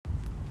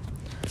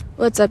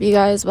What's up, you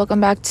guys? Welcome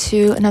back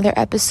to another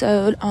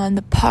episode on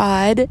the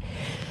pod.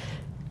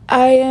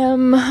 I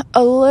am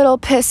a little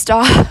pissed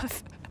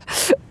off.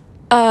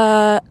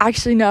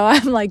 Actually, no,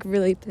 I'm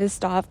really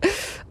pissed off.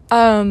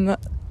 And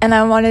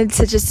I wanted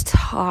to just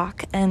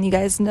talk, and you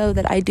guys know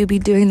that I do be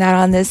doing that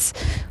on this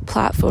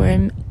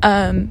platform.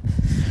 I'm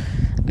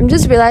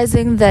just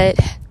realizing that,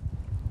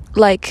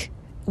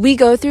 we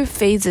go through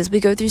phases, we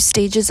go through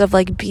stages of,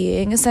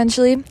 being,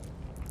 essentially.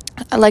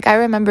 I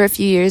remember a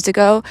few years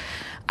ago,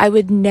 I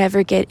would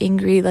never get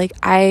angry.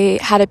 I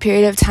had a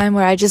period of time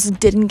where I just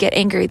didn't get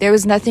angry. There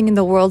was nothing in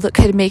the world that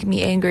could make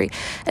me angry.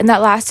 And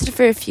that lasted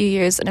for a few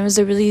years, and it was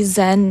a really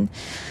zen,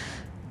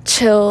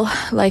 chill,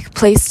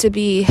 place to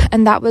be.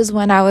 And that was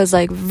when I was,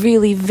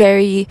 really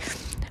very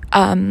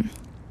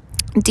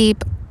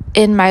deep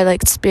in my,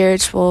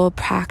 spiritual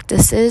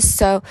practices.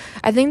 So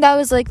I think that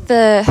was,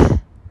 why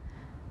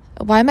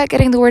am I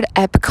getting the word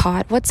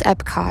Epcot? What's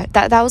Epcot?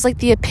 That was,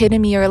 the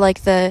epitome, or,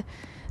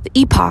 the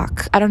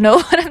epoch. I don't know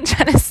what I'm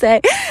trying to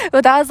say,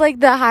 but that was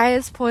the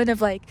highest point of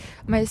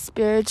my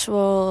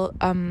spiritual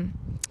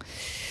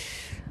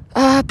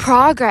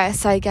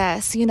progress, I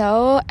guess,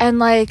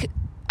 and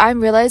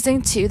I'm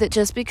realizing too that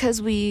just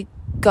because we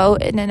go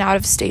in and out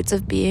of states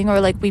of being,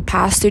 or we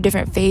pass through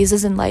different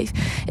phases in life,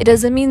 it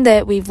doesn't mean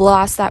that we've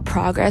lost that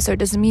progress, or it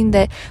doesn't mean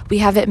that we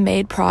haven't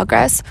made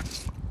progress.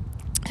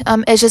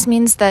 It just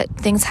means that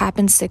things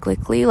happen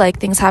cyclically,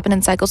 things happen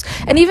in cycles.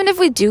 And even if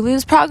we do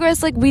lose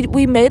progress,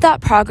 we made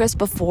that progress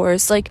before.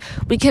 So,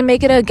 we can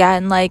make it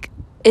again.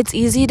 It's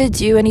easy to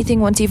do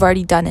anything once you've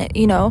already done it,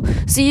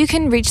 So you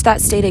can reach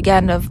that state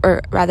again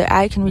or rather,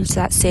 I can reach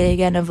that state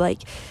again of,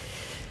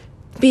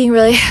 being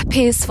really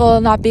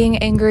peaceful, not being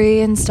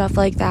angry and stuff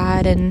like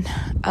that. And,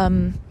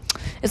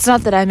 it's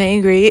not that I'm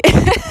angry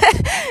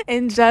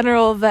in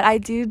general, but I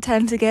do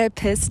tend to get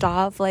pissed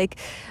off.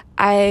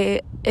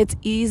 It's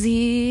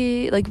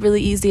easy,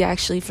 really easy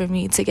actually for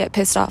me to get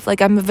pissed off.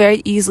 I'm a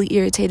very easily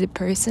irritated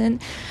person.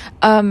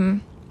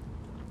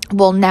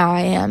 Well, now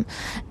I am.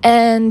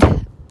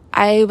 And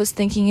I was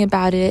thinking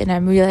about it, and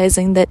I'm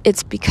realizing that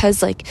it's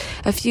because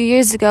a few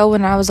years ago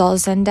when I was all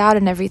zenned out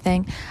and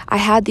everything, I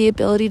had the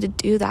ability to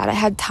do that. I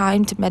had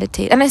time to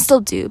meditate, and I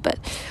still do, but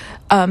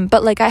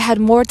I had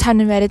more time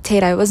to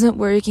meditate. I wasn't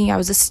working. I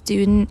was a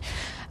student,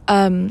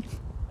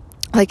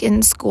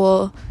 in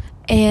school,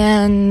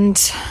 and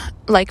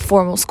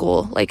formal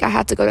school. I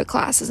had to go to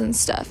classes and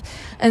stuff.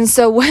 And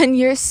so when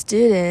you're a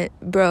student,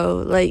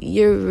 bro,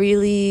 you're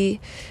really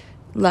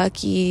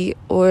lucky,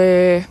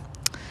 or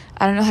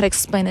I don't know how to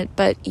explain it,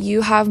 but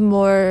you have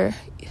more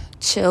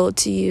chill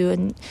to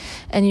you,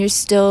 and you're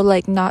still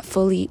not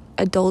fully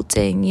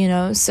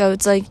adulting, so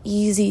it's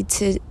easy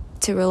to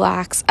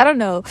relax. I don't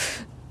know.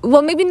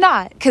 Well, maybe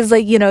not, because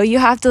you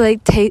have to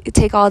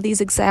take all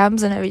these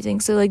exams and everything.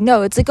 So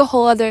no, it's a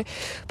whole other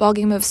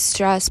ballgame of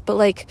stress.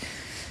 But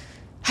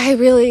I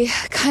really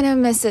kind of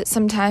miss it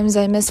sometimes.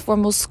 I miss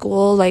formal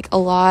school a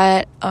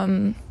lot.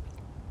 And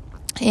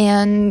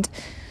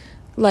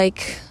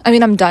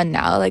I'm done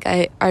now.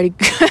 I already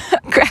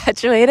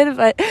graduated,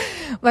 but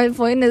my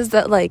point is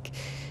that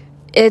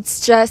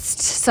it's just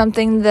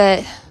something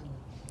that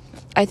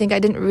I think I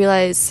didn't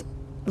realize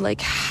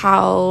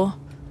how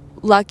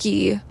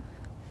lucky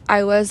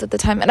I was at the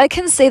time. And I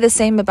can say the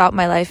same about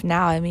my life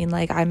now.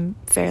 I'm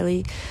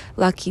fairly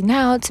lucky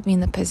now to be in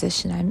the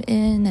position I'm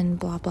in, and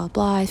blah, blah,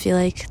 blah. I feel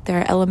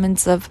there are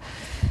elements of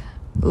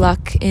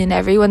luck in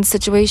everyone's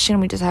situation.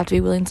 We just have to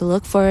be willing to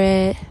look for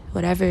it,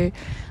 whatever.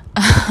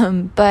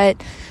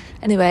 But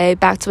anyway,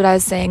 back to what I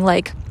was saying.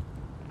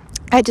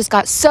 I just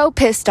got so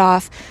pissed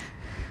off.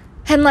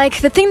 And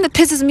the thing that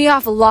pisses me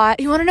off a lot,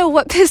 you want to know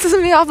what pisses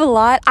me off a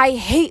lot? I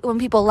hate when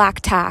people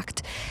lack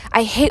tact.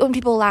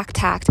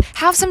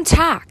 Have some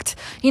tact.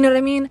 You know what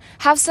I mean?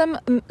 Have some,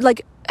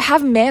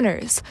 have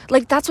manners.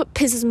 That's what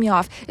pisses me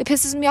off. It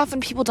pisses me off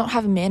when people don't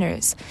have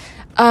manners.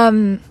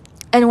 And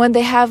when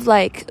they have,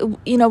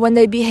 when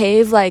they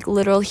behave like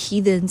literal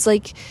heathens,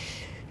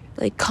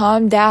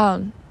 calm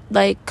down.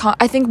 I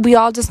think we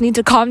all just need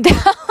to calm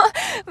down,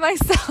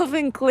 myself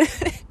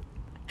included.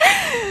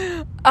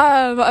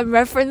 I'm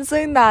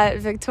referencing that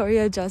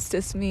Victoria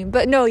Justice meme,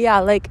 but no,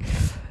 yeah,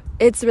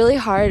 it's really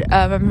hard.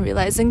 I'm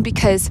realizing,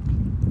 because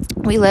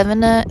we live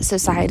in a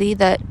society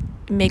that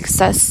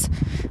makes us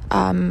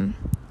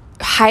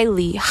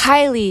highly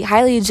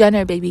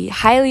gender baby,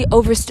 highly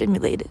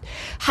overstimulated.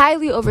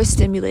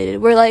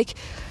 We're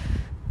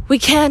we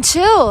can't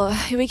chill,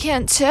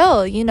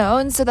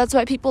 and so that's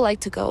why people like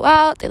to go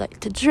out, they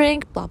like to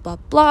drink, blah blah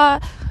blah.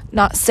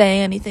 Not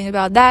saying anything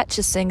about that,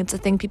 just saying it's a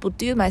thing people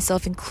do,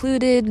 myself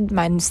included,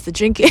 minus the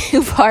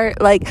drinking part.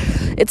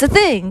 It's a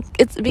thing.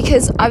 It's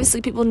because obviously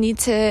people need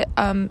to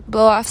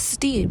blow off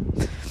steam,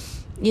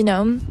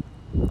 and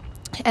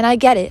I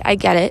get it.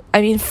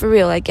 For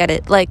real, I get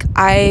it.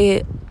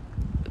 I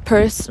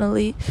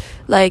personally,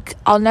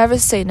 I'll never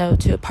say no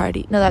to a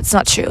party. No, that's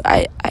not true.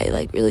 I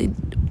really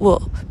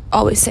will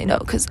always say no,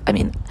 because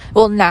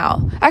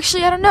now,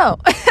 actually, I don't know.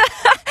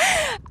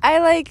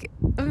 I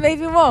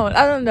maybe won't.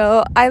 I don't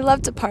know. I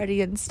love to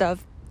party and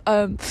stuff.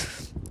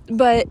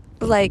 But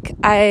like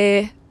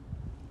I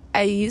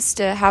used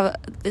to have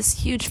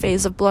this huge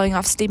phase of blowing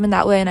off steam in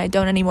that way, and I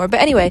don't anymore. But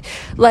anyway,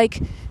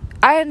 like,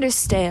 I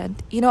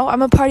understand,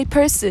 I'm a party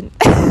person,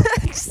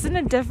 just in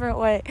a different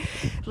way.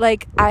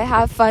 Like, I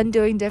have fun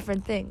doing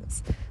different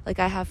things. Like,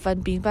 I have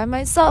fun being by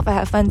myself. I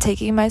have fun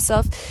taking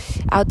myself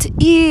out to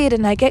eat,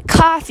 and I get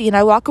coffee, and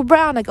I walk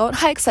around. I go on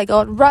hikes, I go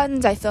on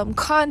runs, I film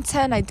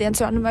content, I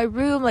dance around in my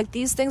room. Like,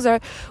 these things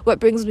are what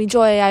brings me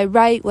joy. I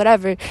write,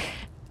 whatever.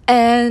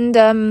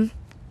 And,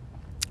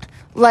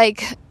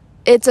 like,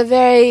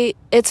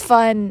 it's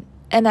fun,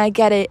 and I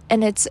get it,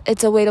 and it's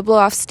a way to blow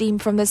off steam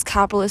from this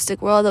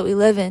capitalistic world that we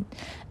live in.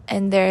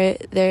 And there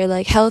are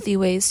like healthy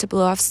ways to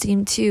blow off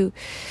steam too.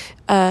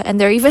 And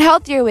there are even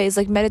healthier ways,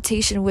 like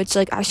meditation, which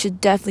like I should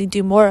definitely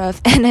do more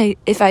of. And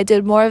if I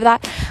did more of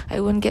that, I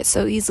wouldn't get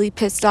so easily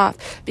pissed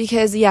off.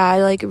 Because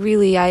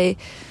I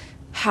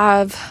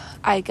have,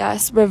 I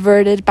guess,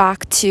 reverted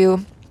back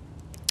to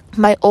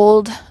my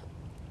old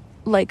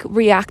like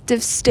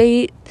reactive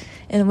state,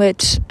 in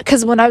which,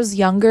 because when I was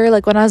younger,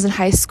 like when I was in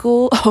high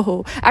school,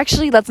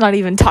 actually let's not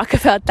even talk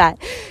about that,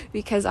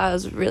 because I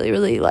was really,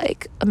 really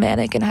like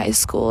manic in high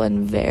school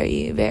and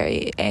very,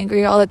 very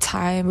angry all the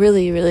time.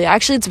 Really, really,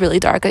 actually it's really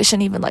dark. I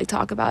shouldn't even like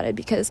talk about it,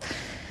 because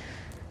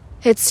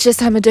it's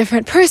just, I'm a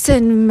different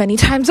person many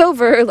times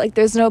over. Like,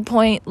 there's no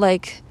point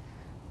like,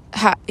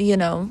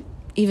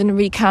 even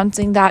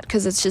recounting that,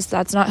 because it's just,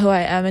 that's not who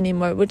I am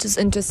anymore, which is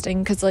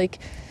interesting, because like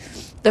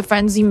the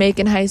friends you make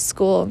in high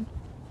school,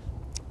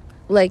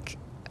 like,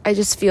 I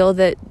just feel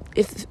that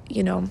if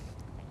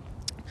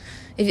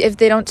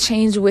they don't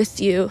change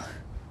with you,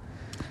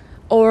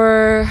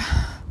 or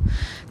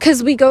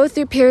because we go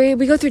through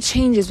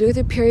changes, we go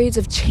through periods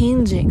of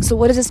changing. So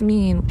what does this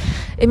mean?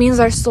 It means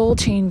our soul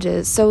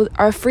changes, so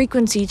our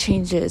frequency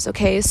changes.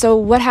 Okay, so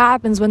what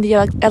happens when the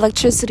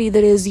electricity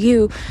that is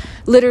you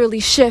literally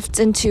shifts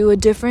into a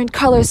different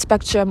color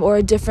spectrum, or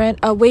a different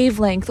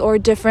wavelength, or a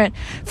different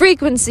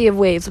frequency of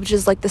waves, which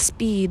is like the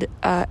speed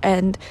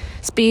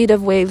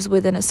of waves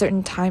within a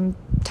certain time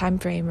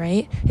frame,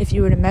 right? If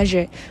you were to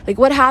measure it, like,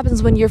 what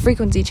happens when your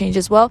frequency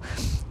changes? Well,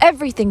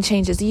 everything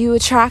changes. You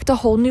attract a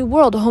whole new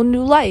world, a whole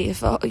new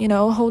life, a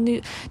whole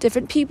new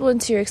different people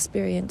into your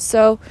experience.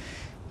 So,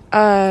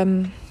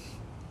 and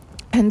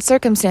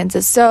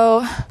circumstances.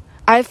 So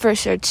I for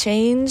sure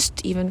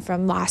changed, even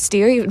from last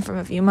year, even from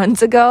a few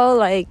months ago.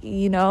 Like,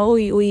 we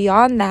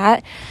on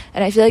that,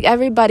 and I feel like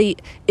everybody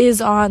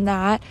is on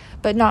that,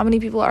 but not many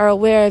people are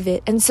aware of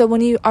it. And so when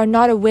you are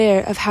not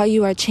aware of how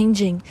you are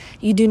changing,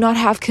 you do not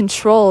have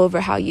control over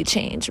how you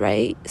change,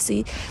 right?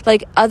 See,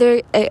 like,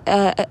 other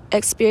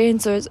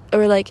experiences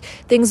or like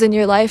things in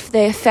your life,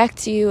 they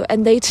affect you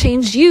and they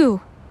change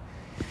you.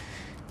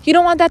 You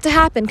don't want that to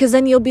happen, because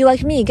then you'll be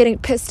like me, getting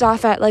pissed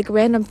off at like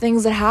random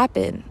things that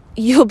happen.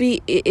 You'll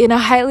be in a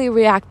highly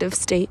reactive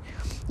state.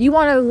 You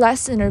want to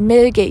lessen or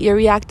mitigate your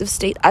reactive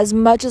state as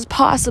much as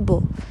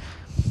possible.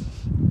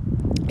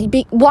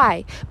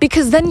 Why?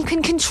 Because then you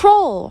can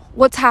control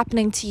what's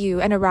happening to you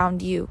and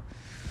around you.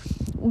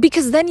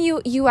 Because then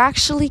you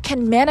actually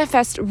can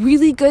manifest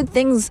really good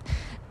things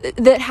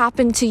that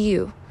happen to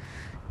you.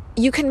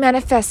 You can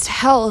manifest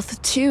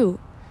health too,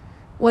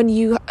 when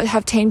you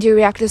have tamed your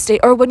reactive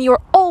state, or when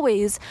you're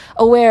always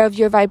aware of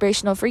your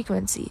vibrational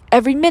frequency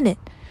every minute.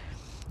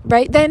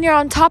 Right? Then you're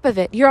on top of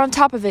it.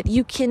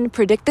 You can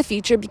predict the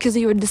future, because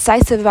you are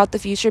decisive about the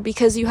future,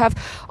 because you have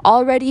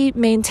already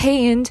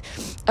maintained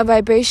a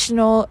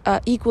vibrational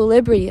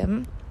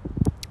equilibrium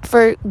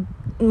for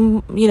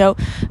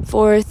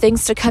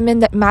things to come in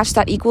that match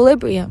that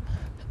equilibrium.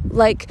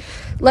 Like,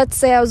 let's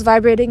say I was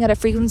vibrating at a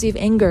frequency of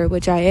anger,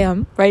 which I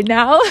am right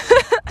now.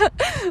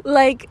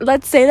 Like,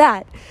 let's say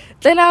that.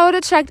 Then I would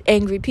attract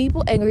angry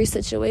people, angry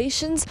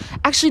situations.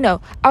 Actually,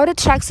 no. I would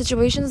attract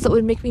situations that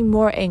would make me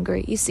more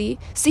angry, you see?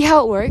 See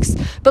how it works?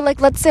 But,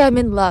 like, let's say I'm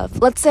in love.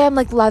 Let's say I'm,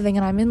 like, loving,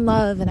 and I'm in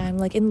love, and I'm,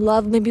 like, in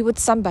love maybe with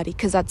somebody,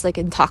 because that's, like,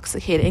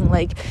 intoxicating.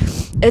 Like,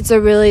 it's a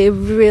really,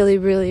 really,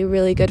 really,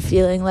 really good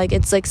feeling. Like,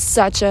 it's, like,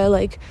 such a,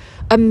 like,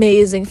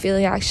 amazing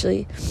feeling,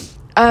 actually.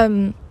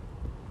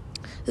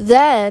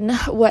 Then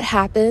what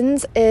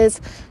happens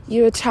is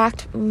you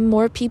attract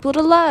more people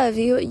to love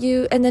you,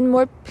 and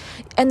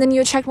then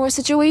you attract more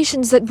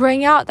situations that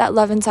bring out that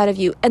love inside of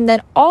you, and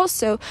then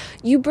also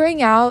you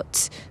bring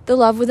out the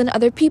love within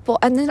other people,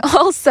 and then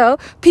also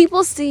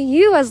people see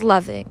you as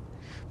loving.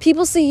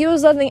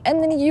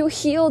 And then you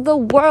heal the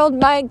world,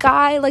 my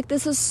guy. Like,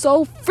 this is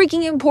so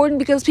freaking important,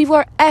 because people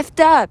are effed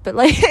up.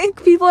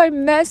 Like, people are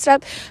messed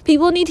up.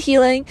 People need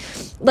healing.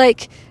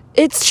 Like,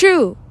 it's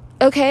true.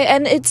 Okay,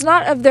 and it's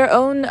not of their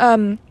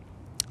own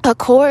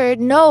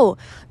accord. No,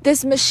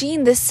 this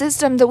machine, this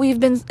system that we've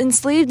been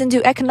enslaved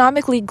into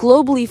economically,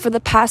 globally for the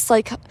past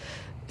like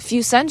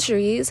few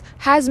centuries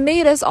has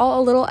made us all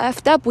a little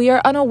effed up. We are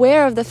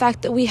unaware of the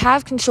fact that we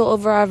have control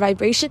over our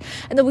vibration,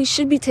 and that we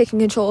should be taking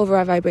control over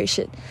our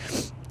vibration.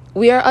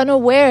 We are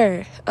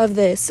unaware of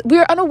this. We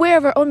are unaware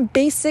of our own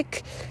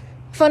basic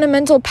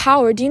fundamental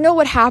power. Do you know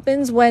what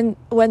happens when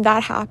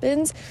that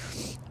happens?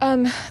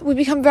 we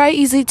become very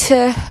easy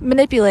to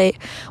manipulate.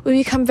 We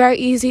become very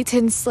easy to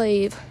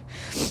enslave.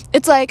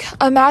 It's like,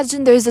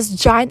 imagine there's this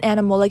giant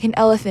animal, like an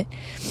elephant,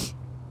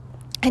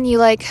 and you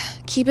like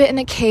keep it in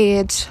a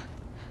cage,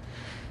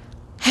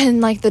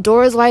 and like the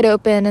door is wide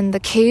open and the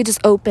cage is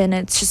open.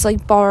 It's just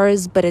like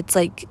bars, but it's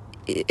like,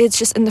 it's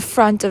just in the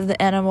front of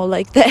the animal.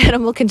 Like the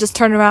animal can just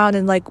turn around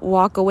and like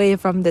walk away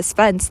from this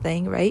fence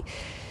thing, right?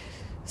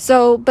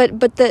 So, but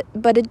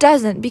it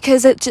doesn't,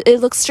 because it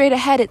looks straight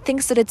ahead. It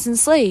thinks that it's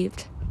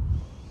enslaved.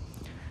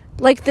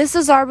 Like, this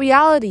is our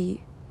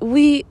reality.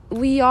 We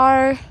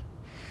are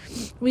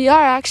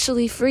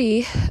actually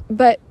free,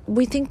 but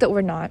we think that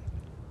we're not.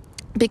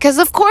 Because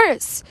of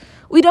course,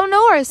 we don't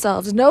know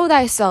ourselves. Know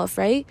thyself,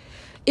 right?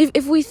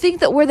 If we think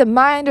that we're the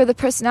mind or the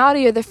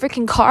personality or the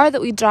freaking car that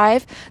we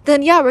drive,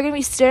 then yeah, we're going to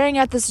be staring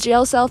at this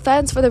jail cell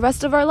fence for the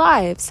rest of our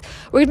lives.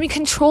 We're going to be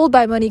controlled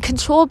by money,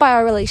 controlled by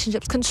our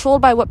relationships,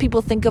 controlled by what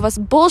people think of us.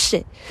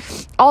 Bullshit.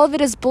 All of it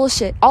is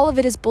bullshit. All of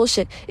it is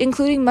bullshit,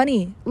 including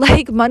money.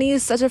 Like, money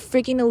is such a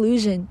freaking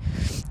illusion,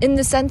 in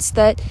the sense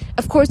that,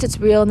 of course, it's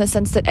real in the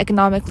sense that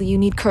economically you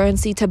need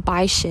currency to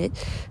buy shit.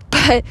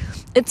 But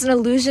it's an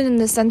illusion in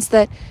the sense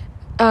that,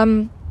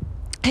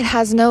 it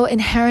has no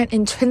inherent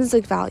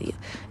intrinsic value.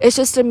 It's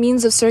just a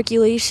means of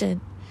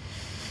circulation.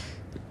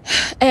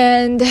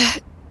 And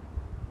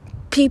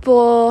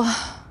people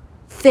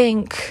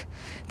think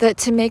that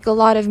to make a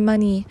lot of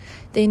money,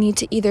 they need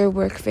to either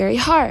work very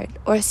hard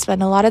or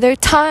spend a lot of their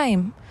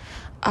time,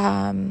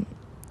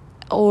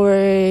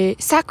 or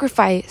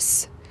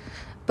sacrifice.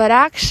 But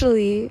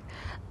actually,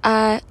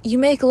 you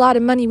make a lot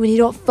of money when you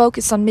don't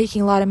focus on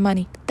making a lot of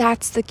money.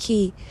 That's the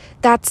key.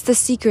 That's the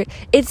secret.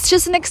 It's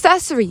just an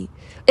accessory.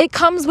 It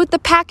comes with the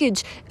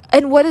package.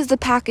 And what is the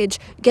package?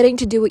 Getting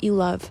to do what you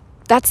love.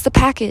 That's the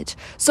package.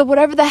 So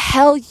whatever the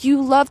hell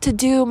you love to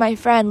do, my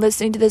friend,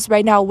 listening to this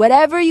right now,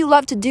 whatever you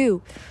love to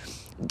do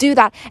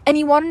that. And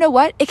you want to know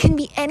what? It can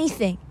be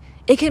anything.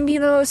 It can be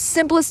the most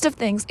simplest of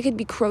things. It could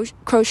be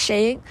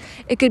crocheting.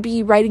 It could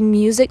be writing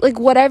music. Like,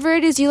 whatever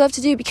it is you love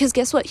to do. Because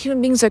guess what?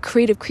 Human beings are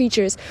creative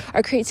creatures.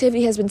 Our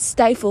creativity has been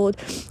stifled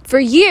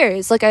for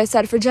years, like I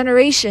said, for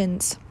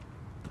generations.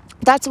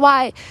 That's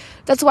why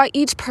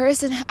each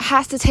person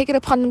has to take it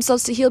upon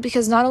themselves to heal,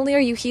 because not only are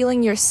you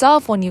healing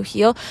yourself when you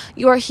heal,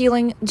 you are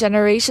healing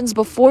generations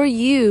before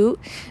you.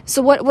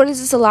 So what does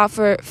this allow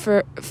for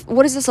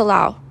what does this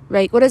allow,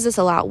 right? What does this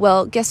allow?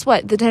 Well, guess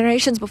what? The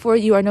generations before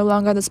you are no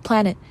longer on this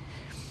planet.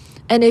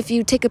 And if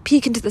you take a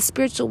peek into the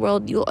spiritual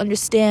world, you'll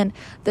understand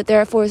that there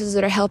are forces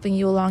that are helping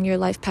you along your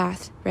life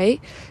path, right?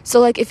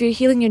 So like, if you're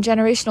healing your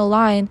generational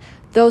line,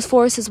 those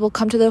forces will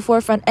come to the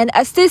forefront and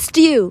assist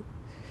you.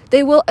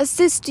 They will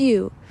assist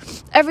you.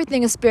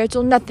 Everything is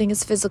spiritual. Nothing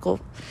is physical,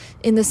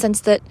 in the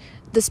sense that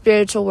the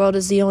spiritual world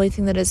is the only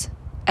thing that is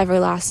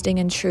everlasting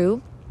and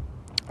true.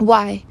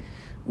 Why?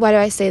 Why do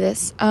I say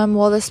this?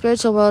 Well, the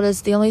spiritual world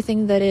is the only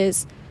thing that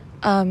is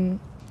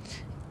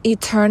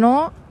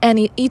eternal, and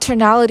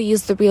eternality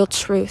is the real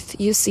truth,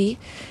 you see.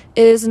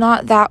 It is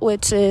not that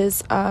which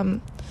is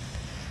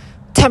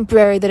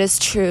temporary that is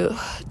true.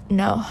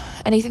 No.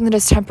 Anything that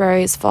is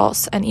temporary is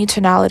false, and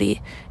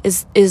eternality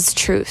is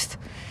truth.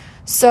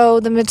 So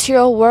the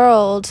material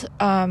world,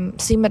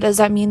 does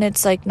that mean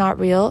it's like not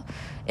real?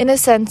 In a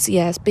sense,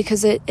 yes,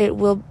 because it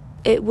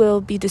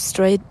will be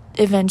destroyed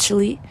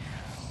eventually.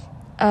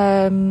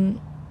 And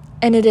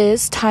it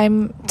is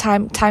time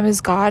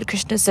is God.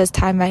 Krishna says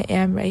time I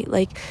am, right?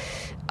 Like,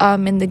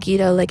 in the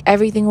Gita, like,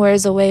 everything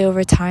wears away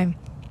over time.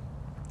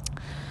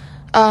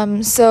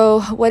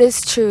 So what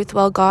is truth?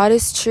 Well, God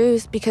is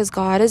truth, because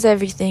God is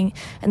everything,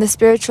 and the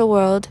spiritual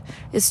world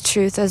is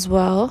truth as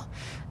well.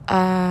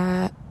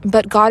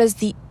 But God is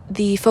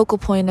the focal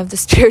point of the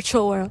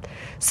spiritual world.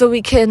 So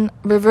we can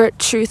revert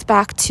truth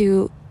back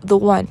to the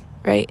one,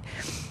 right?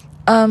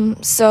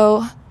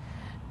 So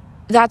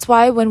that's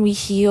why when we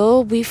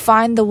heal, we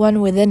find the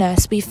one within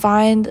us. We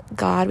find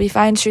God. We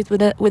find truth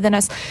within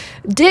us.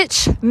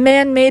 Ditch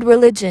man-made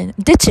religion.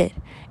 Ditch it.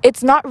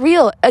 It's not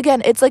real.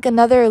 Again, it's like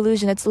another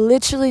illusion. It's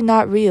literally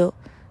not real.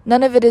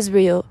 None of it is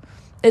real.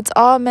 It's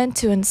all meant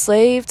to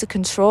enslave, to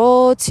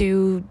control,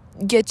 to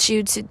get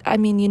you to,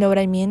 you know what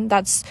I mean?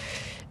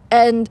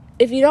 And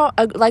if you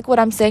don't like what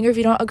I'm saying, or if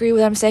you don't agree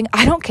with what I'm saying,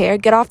 I don't care.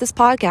 Get off this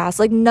podcast.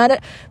 Like,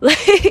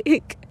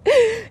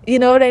 you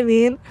know what I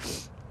mean?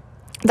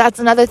 That's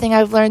another thing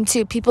I've learned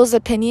too. People's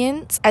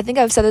opinions, I think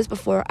I've said this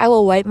before, I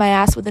will wipe my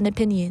ass with an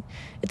opinion.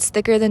 It's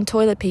thicker than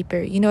toilet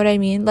paper. You know what I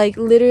mean? Like,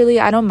 literally,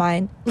 I don't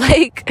mind.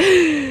 Like,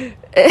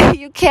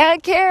 you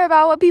can't care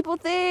about what people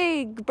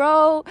think,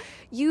 bro.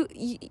 You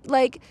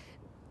like,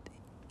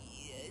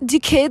 do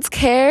kids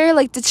care?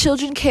 Like, do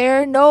children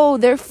care? No,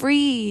 they're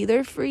free.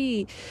 They're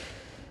free.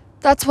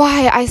 That's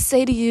why I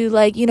say to you,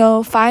 like,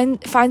 find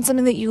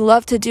something that you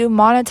love to do,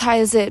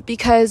 monetize it,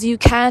 because you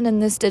can in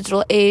this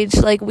digital age.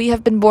 Like, we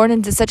have been born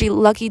into such a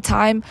lucky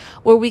time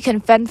where we can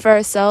fend for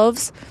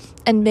ourselves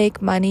and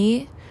make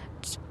money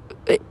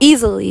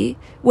easily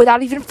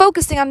without even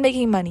focusing on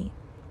making money.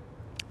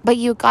 But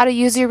you got to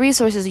use your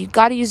resources.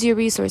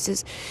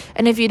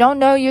 And if you don't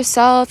know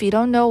yourself, you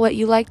don't know what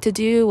you like to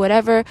do,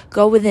 whatever,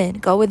 go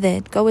within.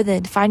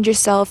 Find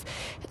yourself.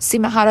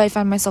 How do I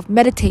find myself?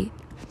 Meditate.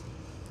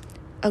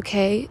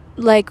 Okay?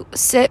 Like,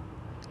 sit.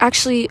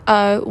 Actually,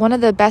 one of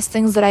the best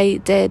things that I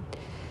did,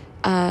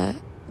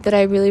 that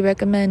I really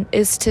recommend,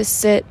 is to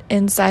sit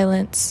in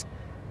silence.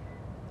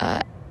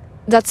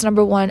 That's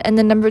number one. And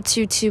then number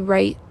two, to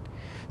write.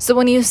 So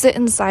when you sit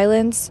in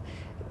silence,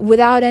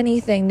 without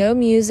anything, no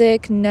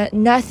music,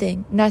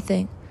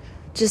 nothing,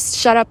 just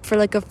shut up for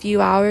like a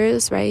few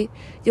hours, right?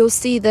 You'll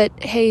see that,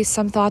 hey,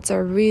 some thoughts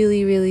are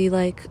really, really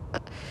like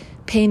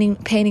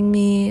painting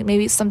me.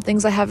 Maybe some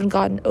things I haven't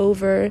gotten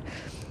over.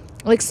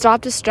 Like,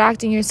 stop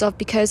distracting yourself,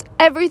 because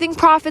everything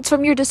profits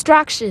from your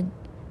distraction.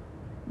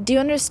 Do you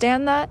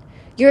understand that?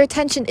 Your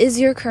attention is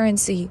your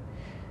currency.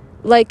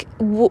 Like,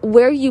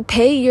 where you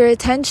pay your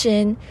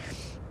attention,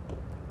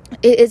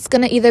 it's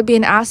going to either be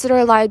an asset or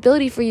a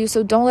liability for you.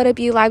 So don't let it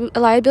be a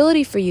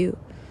liability for you.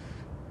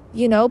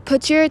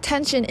 Put your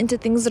attention into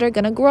things that are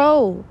going to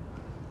grow.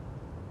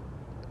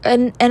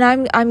 And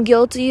I'm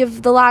guilty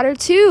of the latter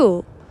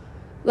too.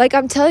 Like,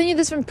 I'm telling you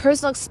this from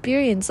personal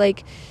experience.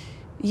 Like,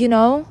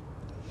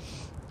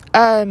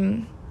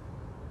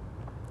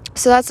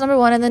 so that's number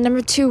one. And then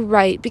number two,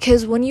 write.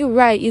 Because when you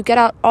write, you get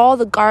out all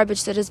the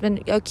garbage that has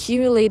been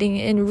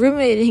accumulating and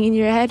ruminating in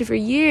your head for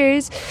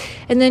years.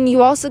 And then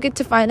you also get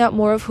to find out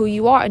more of who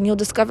you are. And you'll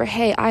discover,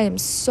 hey, I am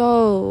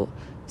so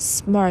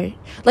smart.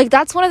 Like,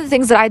 that's one of the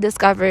things that I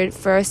discovered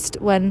first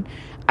when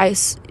I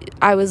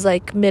was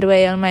like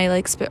midway on my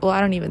like,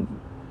 I don't even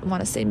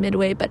want to say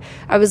midway, but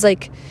I was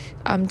like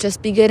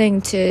just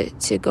beginning to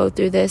go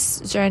through this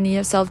journey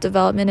of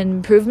self-development and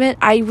improvement.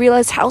 I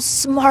realized how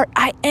smart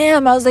I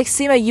am. I was like,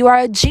 Seema, you are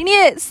a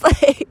genius.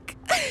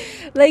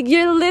 Like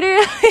you're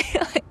literally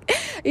like,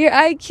 your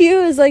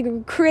IQ is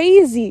like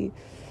crazy.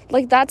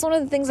 Like, that's one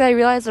of the things I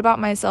realized about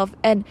myself,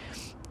 and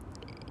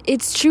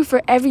it's true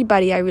for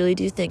everybody. I really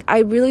do think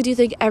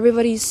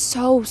everybody's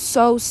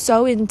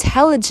so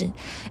intelligent.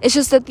 It's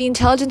just that the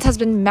intelligence has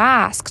been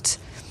masked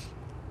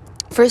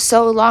for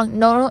so long,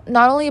 not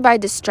only by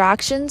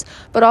distractions,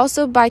 but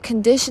also by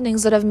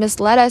conditionings that have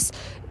misled us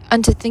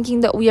into thinking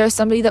that we are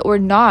somebody that we're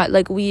not.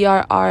 Like, we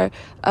are our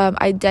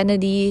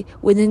identity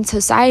within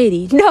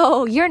society.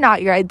 No, you're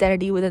not your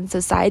identity within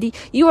society.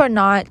 You are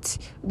not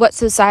what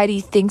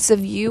society thinks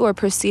of you or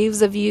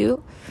perceives of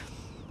you.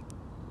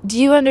 Do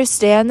you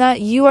understand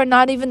that? You are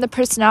not even the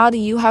personality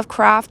you have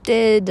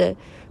crafted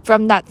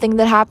from that thing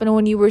that happened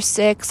when you were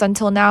 6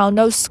 until now.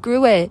 No,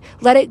 screw it.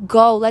 Let it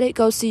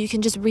go so you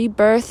can just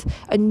rebirth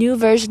a new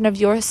version of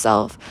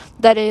yourself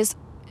that is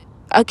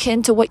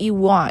akin to what you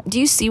want. Do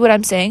you see what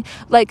I'm saying?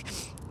 Like,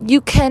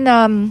 you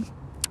can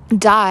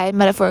die,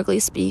 metaphorically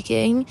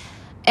speaking,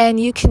 and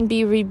you can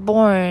be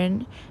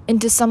reborn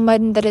into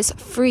someone that is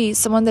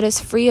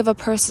free of a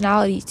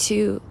personality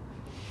too.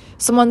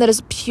 Someone that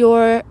is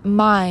pure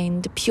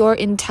mind, pure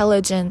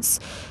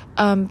intelligence,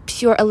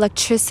 pure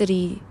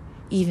electricity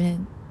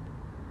even.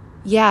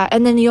 Yeah,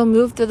 and then you'll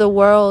move through the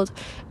world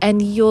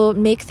and you'll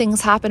make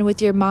things happen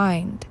with your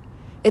mind.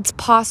 It's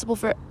possible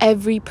for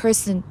every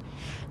person.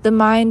 The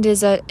mind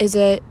is a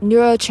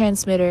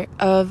neurotransmitter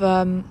of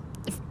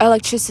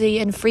electricity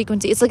and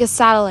frequency. It's like a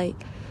satellite.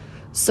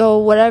 So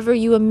whatever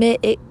you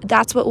emit,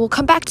 that's what will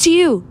come back to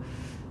you.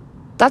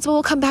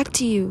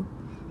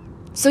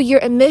 So your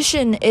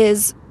emission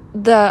is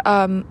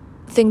the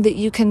thing that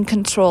you can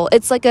control.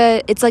 It's like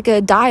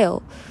a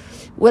dial.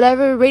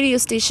 Whatever radio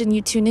station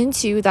you tune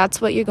into,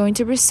 that's what you're going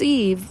to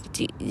receive.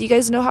 Do you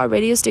guys know how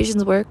radio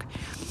stations work?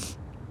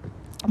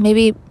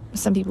 Maybe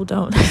some people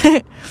don't.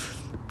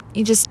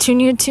 You just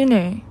tune your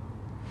tuner.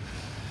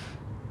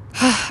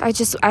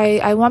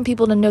 I want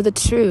people to know the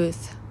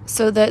truth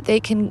so that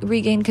they can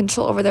regain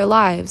control over their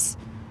lives.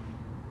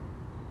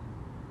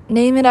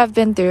 Name it, I've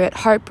been through it.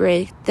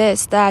 Heartbreak,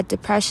 this, that,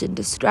 depression,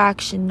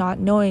 distraction, not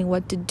knowing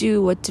what to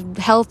do,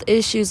 health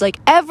issues, like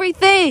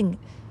everything.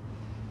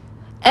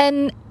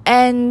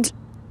 And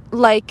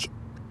like,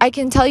 I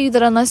can tell you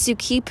that unless you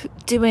keep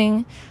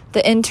doing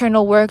the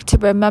internal work to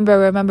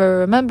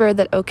remember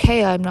that,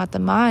 okay, I'm not the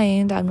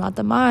mind,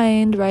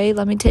 right?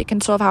 Let me take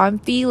control of how I'm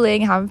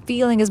feeling. How I'm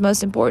feeling is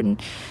most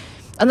important.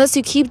 Unless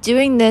you keep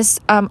doing this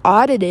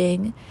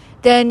auditing,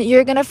 then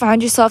you're going to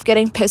find yourself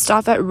getting pissed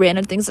off at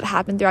random things that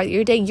happen throughout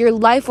your day. Your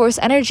life force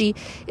energy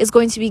is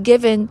going to be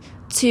given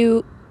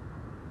to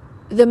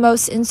the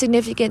most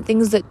insignificant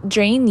things that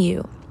drain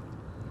you.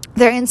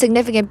 They're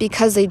insignificant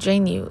because they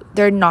drain you.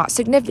 They're not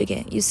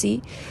significant, you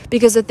see?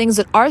 Because the things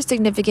that are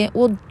significant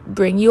will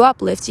bring you up,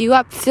 lift you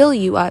up, fill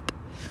you up,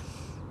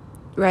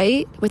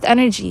 right? With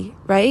energy,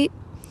 right?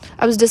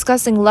 I was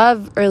discussing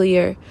love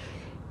earlier.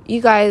 You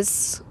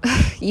guys,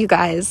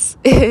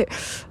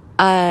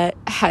 I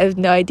have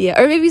no idea.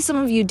 Or maybe some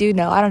of you do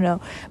know, I don't know.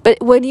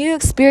 But when you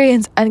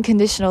experience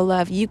unconditional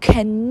love, you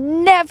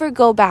can never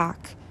go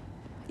back.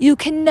 You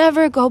can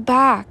never go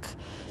back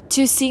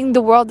to seeing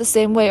the world the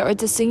same way, or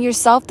to seeing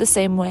yourself the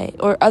same way,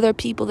 or other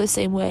people the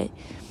same way.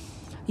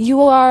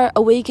 You are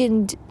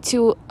awakened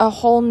to a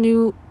whole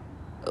new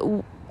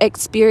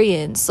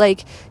experience.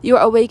 Like, you're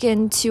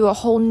awakened to a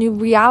whole new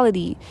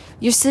reality.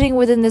 You're sitting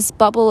within this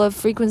bubble of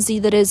frequency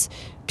that is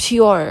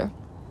pure,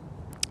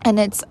 and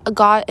it's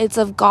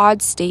of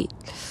God state.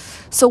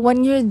 So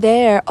when you're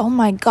there, oh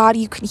my God,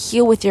 you can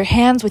heal with your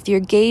hands, with your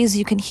gaze,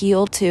 you can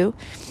heal too.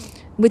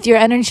 With your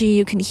energy,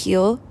 you can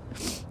heal.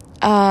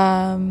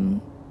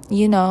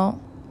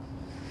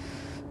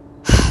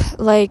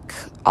 Like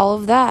all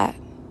of that.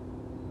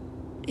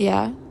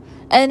 Yeah.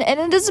 And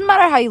it doesn't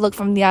matter how you look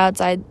from the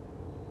outside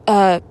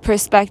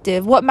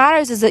perspective. What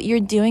matters is that you're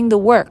doing the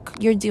work.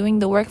 You're doing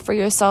the work for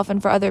yourself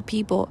and for other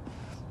people.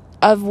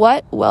 Of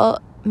what?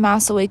 Well,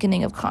 mass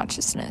awakening of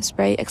consciousness,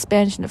 right?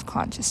 Expansion of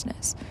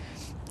consciousness,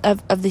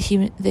 of the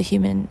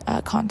human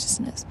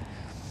consciousness.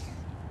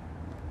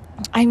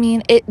 I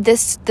mean,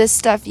 this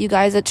stuff, you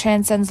guys, it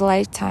transcends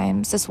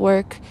lifetimes. This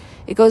work,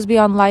 it goes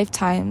beyond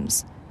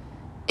lifetimes.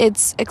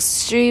 It's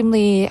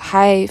extremely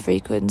high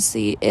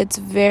frequency. It's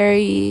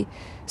very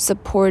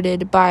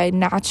supported by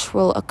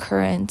natural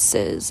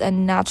occurrences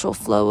and natural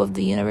flow of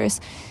the universe.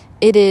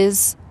 It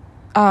is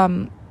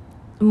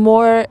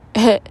more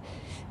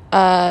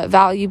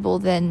valuable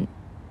than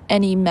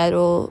any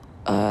metal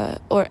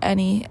or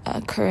any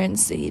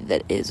currency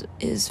that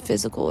is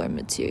physical or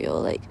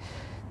material. Like,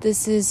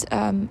 this is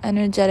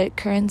energetic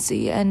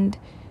currency, and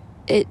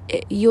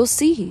you'll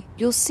see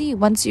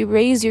once you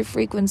raise your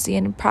frequency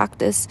and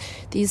practice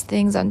these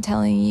things I'm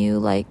telling you,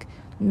 like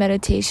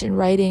meditation,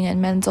 writing,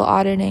 and mental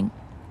auditing.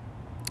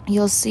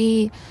 You'll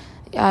see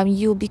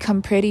you'll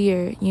become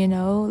prettier,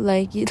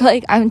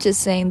 like I'm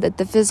just saying that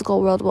the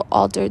physical world will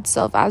alter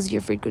itself as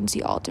your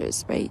frequency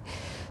alters, right?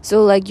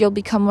 So like you'll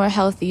become more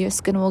healthy, your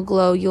skin will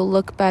glow, you'll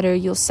look better,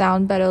 you'll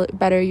sound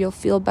better, you'll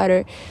feel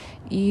better,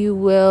 you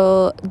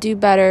will do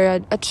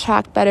better,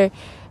 attract better,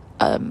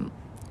 and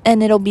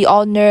it'll be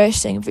all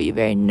nourishing for you,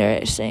 very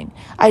nourishing.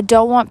 I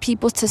don't want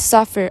people to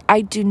suffer.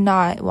 I do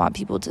not want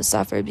people to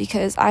suffer,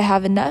 because I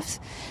have enough,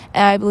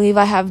 and I believe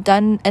I have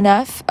done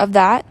enough of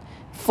that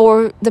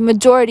for the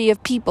majority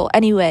of people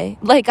anyway.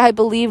 Like, I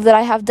believe that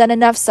I have done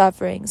enough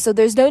suffering, so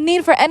there's no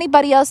need for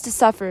anybody else to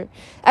suffer,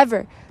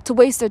 ever, to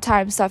waste their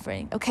time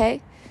suffering,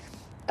 okay?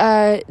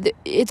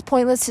 It's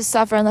pointless to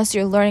suffer unless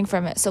you're learning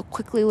from it, so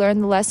quickly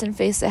learn the lesson,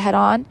 face it head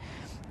on,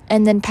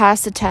 and then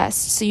pass the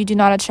test, so you do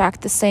not attract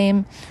the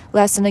same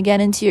lesson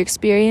again into your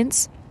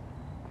experience,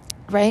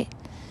 right?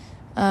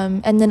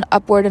 And then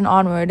upward and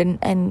onward,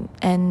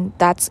 and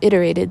that's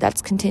iterated,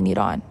 that's continued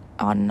on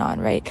and on,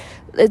 right?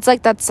 It's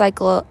like that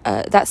cycle,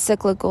 that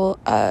cyclical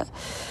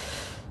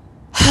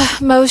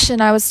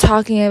motion I was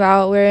talking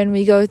about, wherein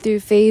we go through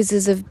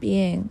phases of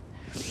being.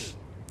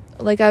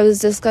 Like, I was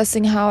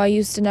discussing how I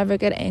used to never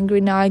get angry,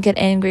 now I get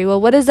angry.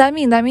 Well, what does that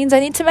mean? That means I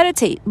need to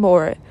meditate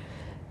more,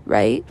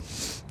 right?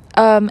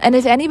 And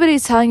if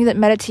anybody's telling you that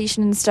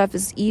meditation and stuff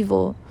is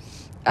evil,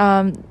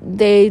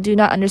 they do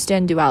not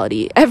understand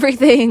duality.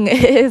 Everything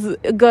is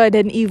good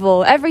and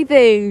evil.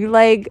 Everything,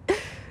 like,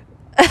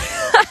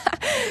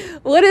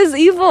 what is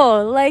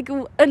evil? Like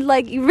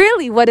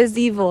really, what is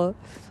evil,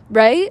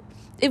 right?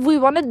 If we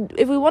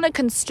want to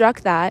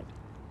construct that,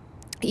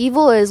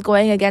 evil is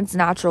going against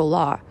natural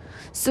law.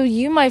 So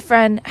you, my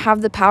friend,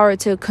 have the power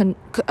to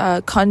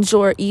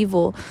conjure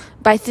evil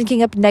by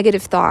thinking up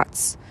negative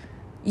thoughts.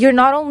 You're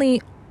not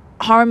only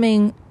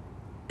harming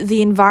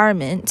the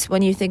environment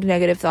when you think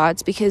negative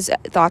thoughts, because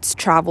thoughts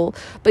travel,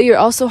 but you're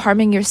also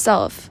harming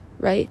yourself,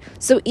 right?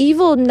 So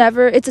evil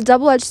never, it's a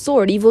double-edged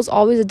sword. Evil's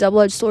always a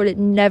double-edged sword. It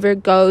never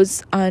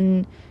goes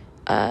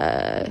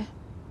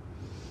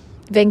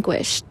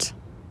vanquished.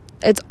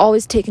 It's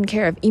always taken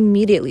care of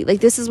immediately. Like,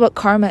 this is what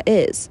karma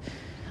is.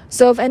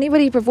 So if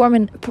anybody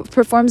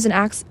performs an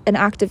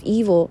act of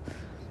evil,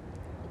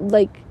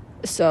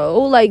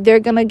 they're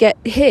gonna get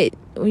hit,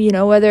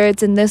 whether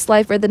it's in this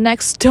life or the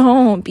next.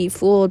 Don't be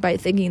fooled by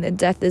thinking that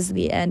death is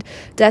the end.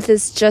 Death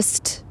is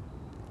just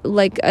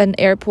like an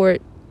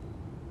airport.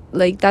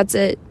 Like, that's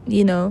it,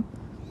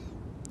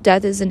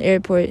 Death is an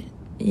airport,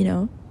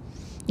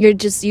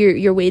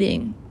 You're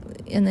waiting,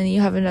 and then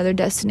you have another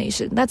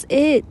destination. That's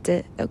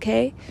it,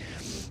 okay?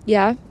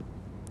 Yeah?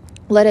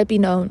 Let it be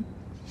known.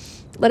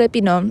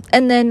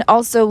 And then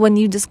also, when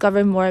you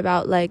discover more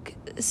about, like,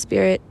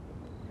 spirit,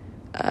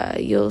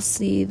 you'll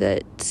see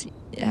that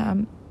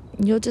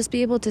you'll just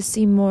be able to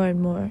see more and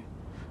more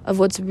of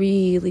what's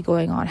really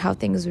going on, how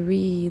things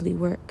really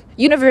work.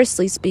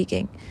 Universally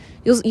speaking,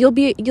 you'll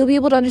be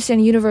able to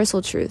understand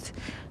universal truth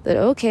that,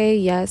 okay,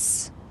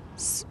 yes,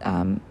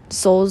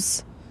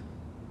 souls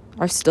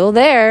are still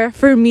there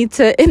for me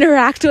to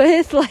interact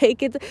with.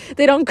 Like,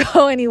 they don't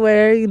go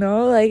anywhere,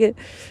 like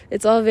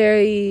it's all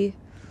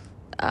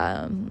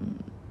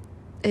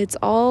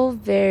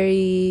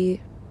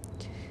very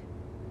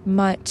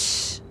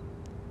much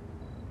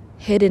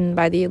hidden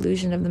by the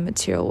illusion of the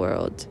material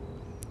world.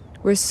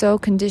 We're so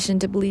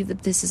conditioned to believe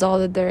that this is all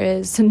that there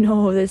is.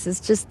 No, this is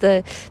just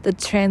the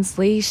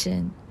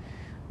translation.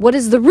 What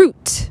is the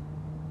root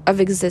of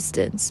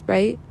existence,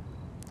 right?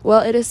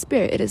 Well, it is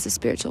spirit. It is the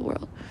spiritual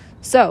world.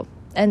 So,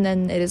 And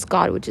then it is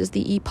God, which is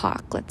the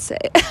epoch, let's say.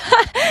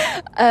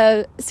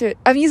 So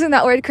I'm using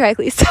that word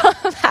correctly, so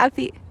I'm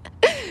happy.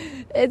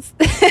 It's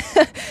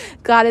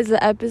God is the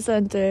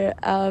epicenter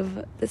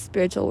of the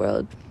spiritual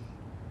world.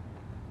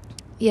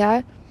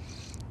 Yeah.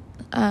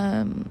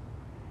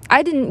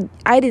 I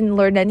didn't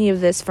learn any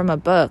of this from a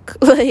book.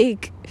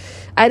 Like,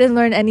 I didn't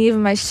learn any of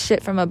my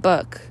shit from a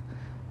book.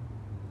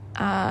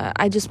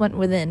 I just went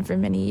within for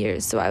many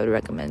years, so I would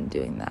recommend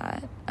doing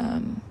that.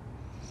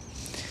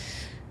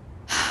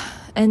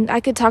 And I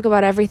could talk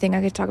about everything.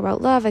 I could talk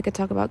about love. I could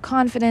talk about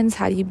confidence.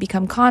 How do you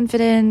become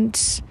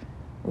confident?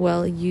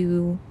 Well,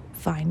 you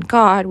find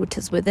God, which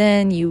is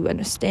within. You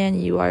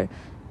understand you are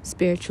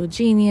spiritual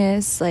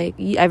genius. Like,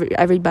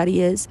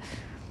 everybody is.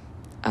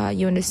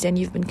 You understand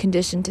you've been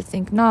conditioned to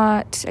think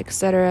not,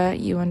 etc.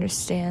 You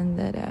understand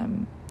that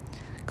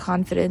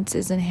confidence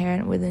is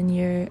inherent within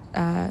your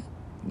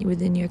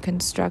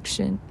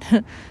construction,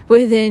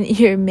 within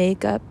your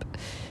makeup,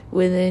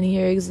 within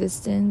your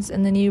existence,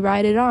 and then you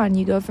ride it on.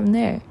 You go from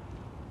there.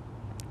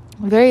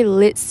 Very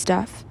lit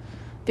stuff,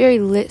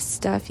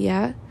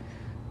 yeah.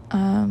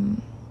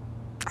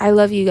 I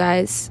love you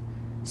guys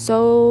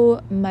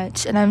so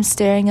much, and I'm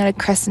staring at a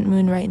crescent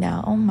moon right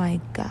now. Oh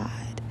my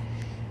god,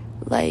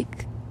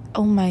 like,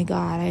 oh my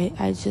god.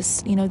 I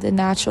just, the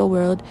natural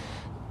world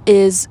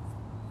it's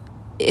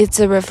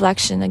a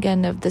reflection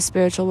again of the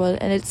spiritual world,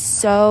 and it's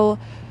so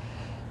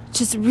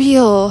just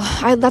real.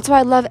 That's why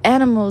I love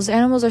animals.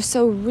 Animals are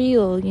so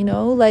real,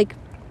 like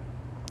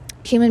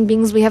human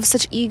beings, we have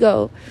such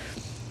ego,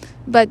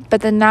 but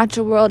the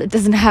natural world, it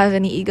doesn't have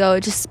any ego.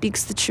 It just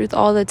speaks the truth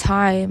all the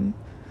time.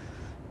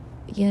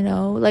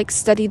 Like,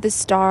 study the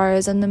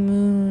stars and the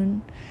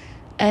moon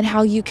and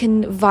how you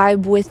can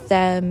vibe with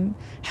them,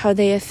 how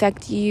they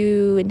affect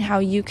you, and how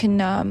you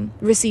can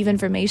receive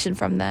information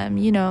from them.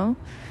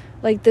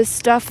 Like, this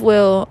stuff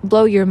will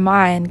blow your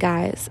mind,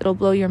 guys. It'll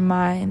blow your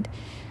mind.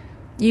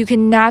 You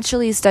can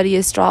naturally study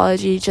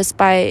astrology just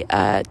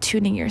by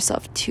tuning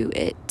yourself to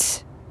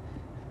it.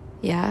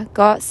 Yeah,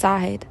 go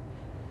outside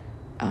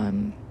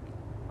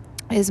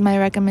is my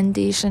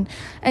recommendation.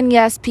 And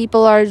yes,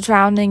 people are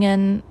drowning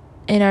in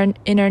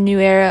our new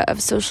era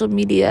of social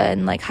media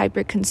and like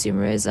hyper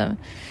consumerism.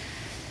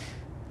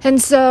 And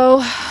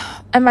so,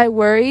 am I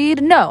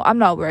worried? No, I'm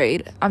not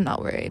worried.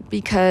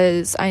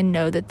 Because I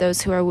know that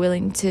those who are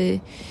willing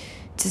to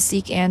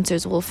seek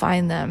answers will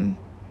find them.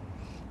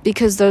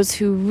 Because those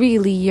who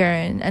really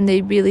yearn and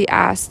they really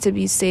ask to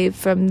be saved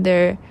from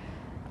their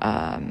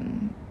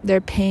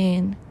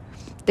pain,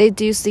 they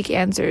do seek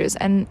answers,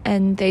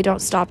 and they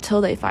don't stop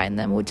till they find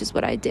them, which is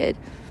what I did.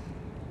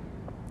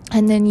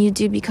 And then you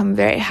do become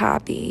very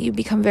happy. You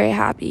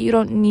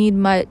don't need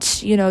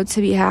much, to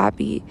be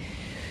happy.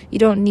 You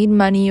don't need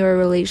money or a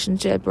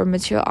relationship or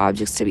material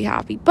objects to be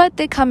happy, but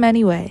they come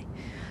anyway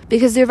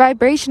because your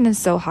vibration is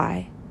so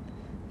high.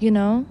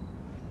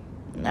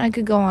 I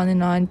could go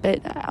on, but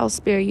I'll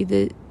spare you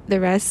the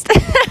rest.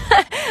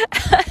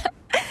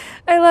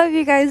 I love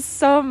you guys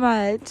so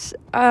much.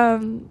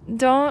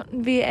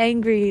 Don't be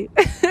angry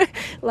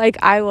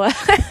like I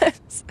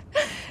was.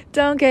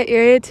 Don't get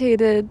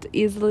irritated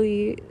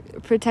easily.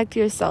 Protect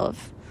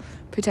yourself.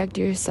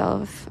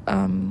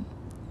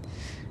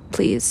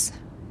 Please.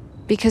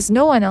 Because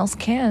no one else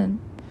can.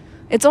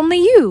 It's only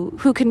you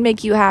who can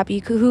make you happy,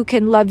 who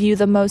can love you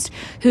the most,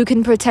 who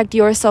can protect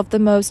yourself the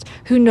most,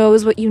 who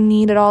knows what you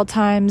need at all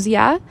times,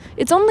 yeah?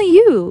 It's only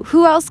you.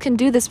 Who else can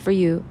do this for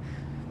you?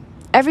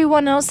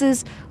 Everyone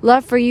else's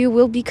love for you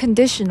will be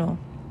conditional.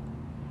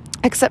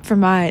 Except for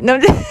mine.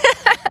 No,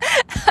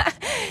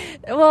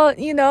 well,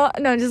 no,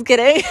 just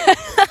kidding.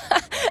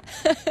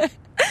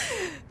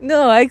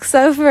 No,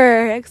 except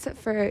for,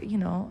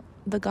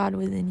 the God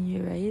within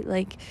you, right?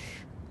 Like,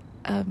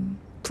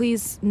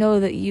 please know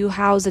that you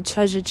house a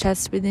treasure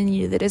chest within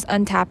you that is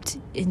untapped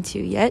into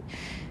yet.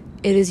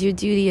 It is your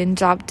duty and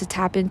job to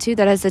tap into.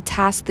 That is a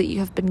task that you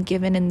have been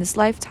given in this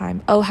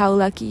lifetime. Oh, how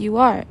lucky you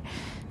are.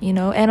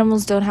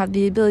 Animals don't have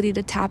the ability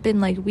to tap in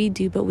like we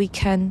do, but we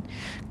can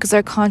because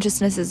our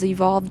consciousness has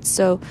evolved.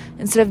 So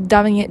instead of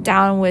dumbing it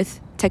down with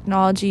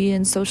technology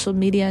and social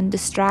media and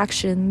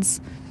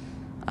distractions,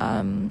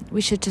 we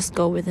should just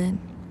go within.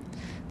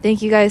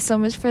 Thank you guys so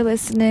much for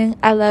listening.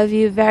 I love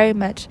you very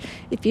much.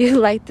 If you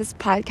like this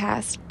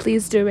podcast,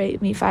 please do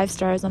rate me 5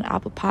 stars on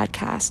Apple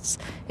Podcasts.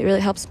 It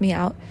really helps me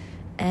out.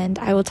 And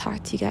I will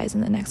talk to you guys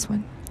in the next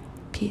one.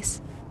 Peace.